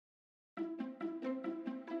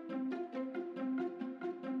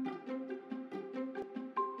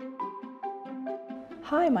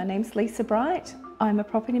Hi, my name's Lisa Bright. I'm a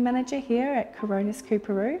property manager here at Coronis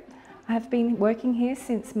Coorparoo. I have been working here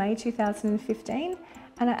since May 2015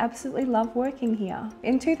 and I absolutely love working here.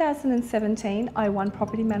 In 2017, I won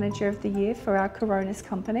Property Manager of the Year for our Coronis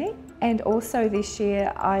company, and also this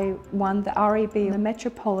year I won the REB, the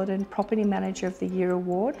Metropolitan Property Manager of the Year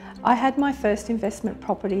award. I had my first investment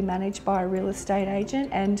property managed by a real estate agent,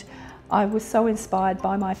 and I was so inspired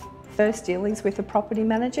by my first dealings with a property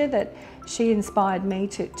manager that she inspired me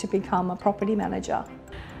to become a property manager.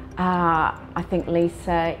 I think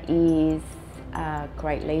Lisa is a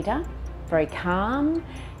great leader, very calm,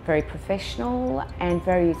 very professional and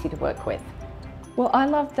very easy to work with. Well, I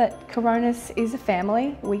love that Coronis is a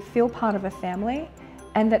family. We feel part of a family,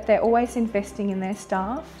 and that they're always investing in their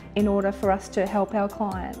staff in order for us to help our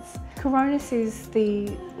clients. Coronis is the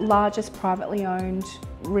largest privately owned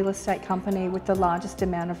real estate company with the largest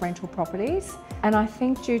amount of rental properties, and I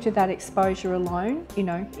think due to that exposure alone,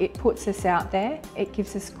 it puts us out there, it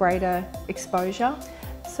gives us greater exposure.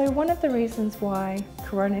 So one of the reasons why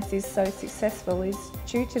Coronis is so successful is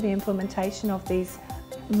due to the implementation of these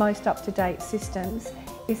most up-to-date systems.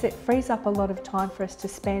 It frees up a lot of time for us to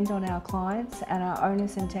spend on our clients and our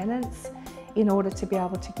owners and tenants in order to be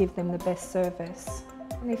able to give them the best service.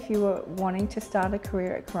 And if you are wanting to start a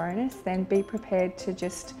career at Coronis, then be prepared to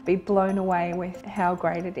just be blown away with how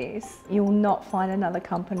great it is. You will not find another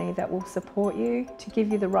company that will support you, to give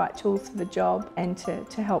you the right tools for the job and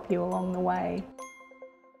to help you along the way.